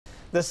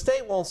The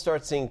state won't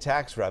start seeing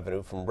tax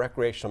revenue from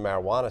recreational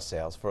marijuana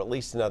sales for at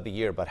least another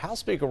year, but House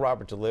Speaker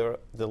Robert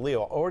DeLeo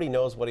already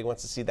knows what he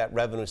wants to see that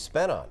revenue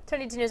spent on.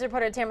 22 News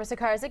reporter Tamara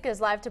Sakarzik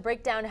is live to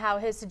break down how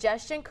his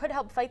suggestion could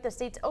help fight the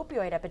state's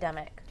opioid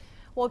epidemic.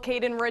 Well,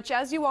 Kate and Rich,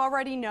 as you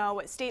already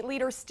know, state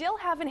leaders still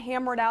haven't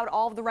hammered out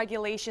all of the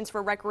regulations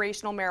for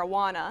recreational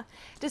marijuana.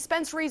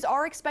 Dispensaries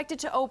are expected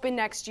to open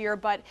next year,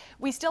 but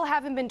we still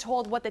haven't been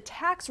told what the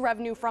tax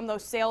revenue from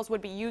those sales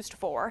would be used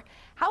for.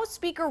 House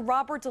Speaker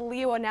Robert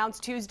DeLeo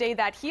announced Tuesday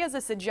that he has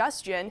a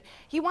suggestion.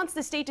 He wants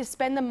the state to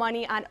spend the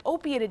money on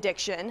opiate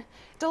addiction.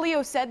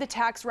 DeLeo said the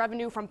tax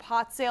revenue from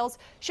pot sales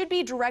should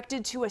be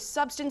directed to a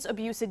substance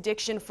abuse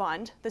addiction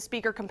fund. The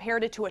speaker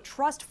compared it to a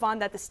trust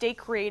fund that the state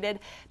created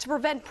to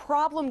prevent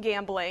problem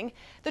gambling.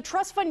 The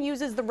trust fund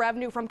uses the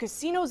revenue from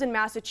casinos in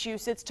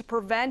Massachusetts to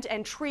prevent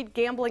and treat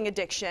gambling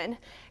addiction.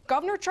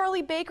 Governor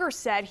Charlie Baker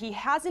said he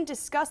hasn't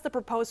discussed the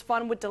proposed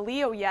fund with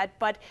DeLeo yet,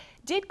 but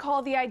did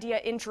call the idea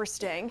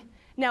interesting.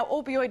 Now,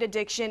 opioid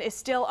addiction is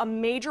still a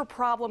major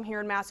problem here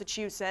in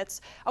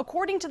Massachusetts.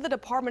 According to the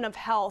Department of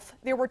Health,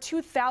 there were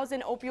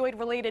 2,000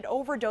 opioid-related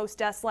overdose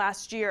deaths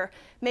last year,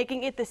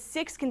 making it the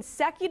 6th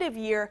consecutive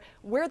year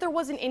where there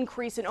was an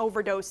increase in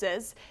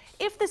overdoses.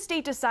 If the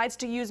state decides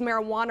to use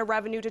marijuana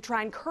revenue to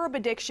try and curb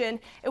addiction,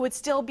 it would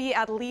still be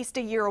at least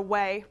a year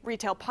away.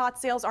 Retail pot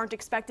sales aren't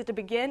expected to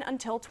begin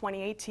until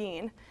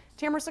 2018.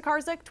 Tamara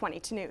Sakarzik,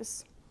 22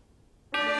 News.